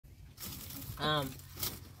Um,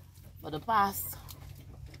 for the past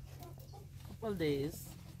couple days,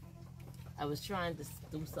 I was trying to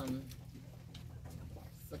do some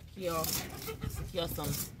secure some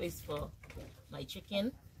space for my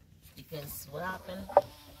chicken, because what happened,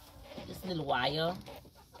 this little wire,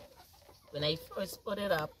 when I first put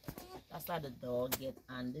it up, that's how the dog get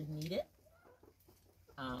underneath it.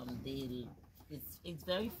 It's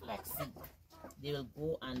very flexible. They will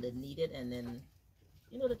go underneath it, and then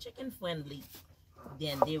the chicken friendly,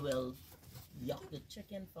 then they will yuck the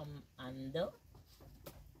chicken from under.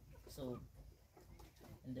 So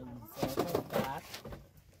in the result of that,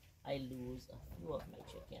 I lose a few of my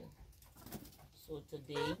chicken. So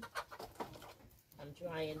today I'm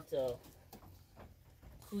trying to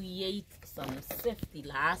create some safety.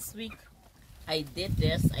 Last week I did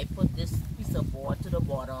this. I put this piece of board to the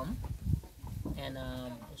bottom and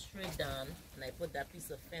straight down, and I put that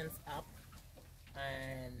piece of fence up.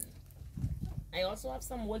 And I also have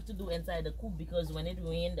some work to do inside the coop, because when it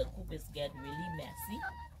rains, the coop is get really messy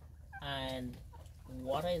and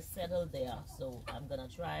water is settled there. So I'm gonna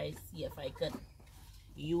try see if I could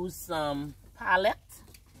use some pallet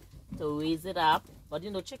to raise it up, but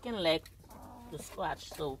chicken leg to scratch.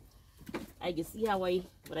 So I can see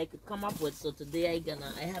what I could come up with. So today I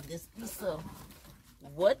have this piece of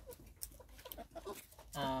wood.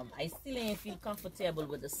 I still ain't feel comfortable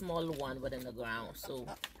with the small one within the ground, so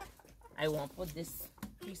I want to put this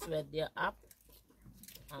piece right there up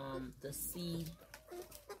to see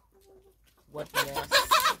what more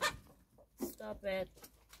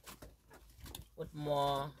what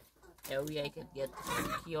more area I could get to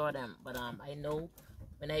secure them. But I know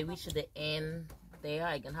when I reach the end there,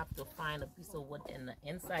 I can have to find a piece of wood in the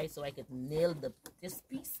inside so I could nail this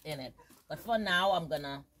piece in it. But for now, I'm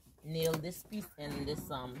gonna nail this piece in this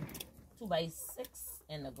 2x6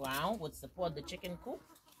 in the ground, would support the chicken coop.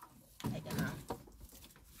 I gonna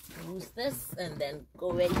use this and then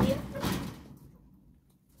go right here,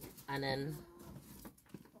 and then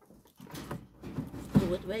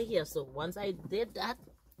do it right here. So once I did that,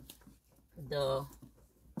 the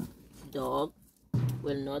dog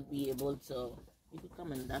will not be able to. You could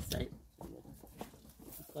come on that side.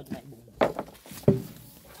 Cut my bone.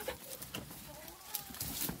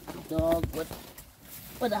 Dog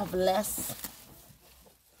would have less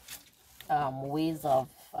ways of.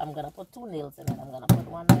 I'm gonna put 2 nails in it. I'm gonna put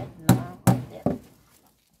one right now there.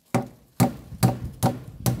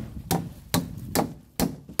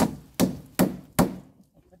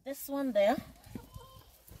 Put this one there.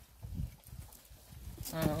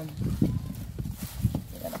 We're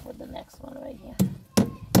gonna put the next one right here.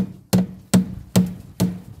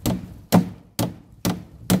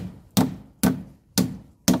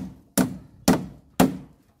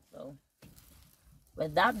 So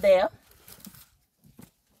with that there,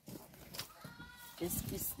 this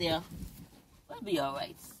piece there will be all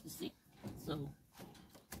right, you see. So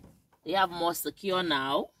they have more secure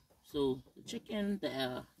now, so the chicken,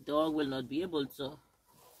 the dog will not be able to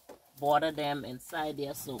bother them inside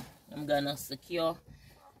there. So I'm gonna secure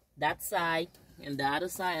that side and the other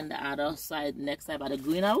side, and the other side next side by the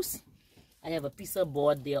greenhouse. I have a piece of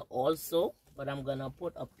board there also, but I'm gonna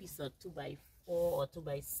put a piece of 2x4 or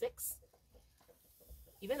 2x6,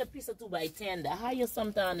 even a piece of 2x10. The higher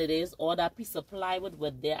sometimes it is, or that piece of plywood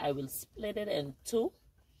with there, I will split it in 2.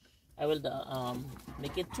 I will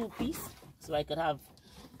make it 2 pieces so I could have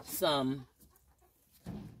some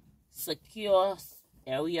secure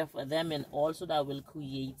area for them, and also that will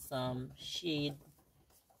create some shade.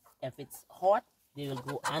 If it's hot, they will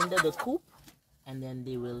go under the coop and then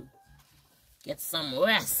they will get some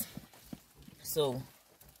rest. So,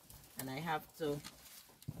 and I have to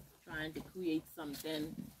trying to create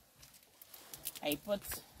something. I put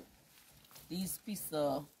these pieces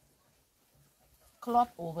of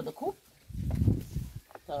cloth over the coop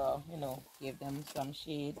to give them some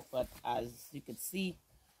shade, but as you can see,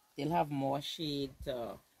 they'll have more shade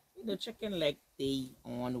to chicken leg they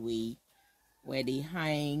on way where they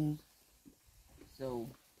hang.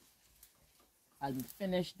 So I'll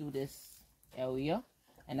finish do this area,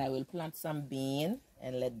 and I will plant some bean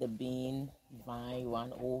and let the bean vine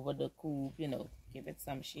run over the coop, give it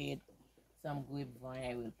some shade. Some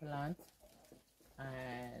grapevine I will plant,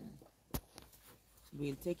 and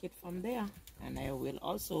we'll take it from there. And I will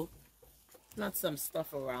also plant some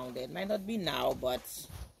stuff around it. Might not be now, but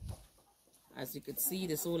as you can see,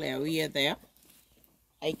 this whole area there,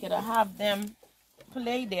 I could have them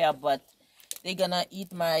play there, but they're gonna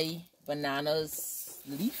eat my bananas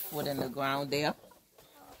leaf within the ground there,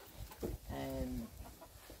 and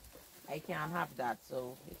I can't have that,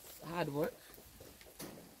 so it's hard work.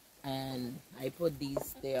 And I put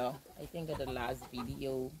these there. I think in the last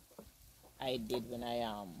video I did when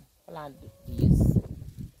I planted these.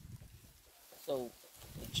 So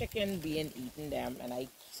the chicken being eaten them, and I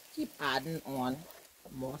keep adding on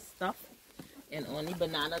more stuff. And on the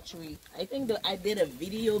banana tree, I think that I did a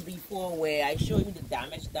video before where I showed you the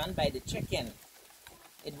damage done by the chicken.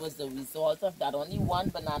 It was the result of that. Only one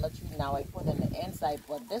banana tree now I put on the inside,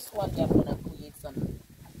 but this one I'm gonna create some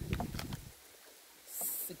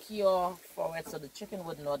secure for it so the chicken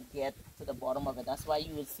would not get to the bottom of it. That's why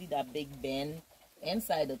you will see that big bend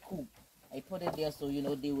inside the coop. I put it there so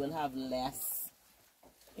they will have less,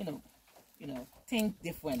 think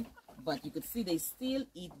different. But you could see they still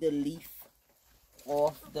eat the leaf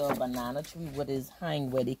of the banana tree, what is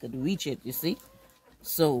hanging where they could reach it, you see.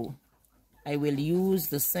 So I will use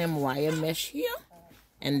the same wire mesh here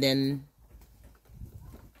and then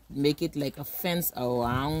make it like a fence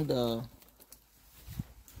around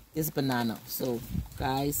this banana. So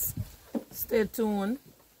guys, stay tuned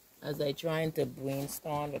as I trying to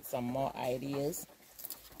brainstorm with some more ideas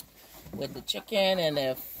with the chicken.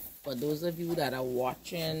 And for those of you that are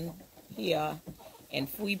watching here in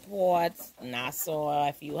Freeport, Nassau,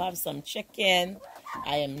 if you have some chicken,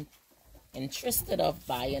 I am interested of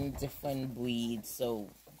buying different breeds. So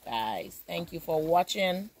guys, thank you for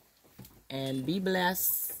watching and be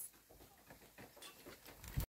blessed.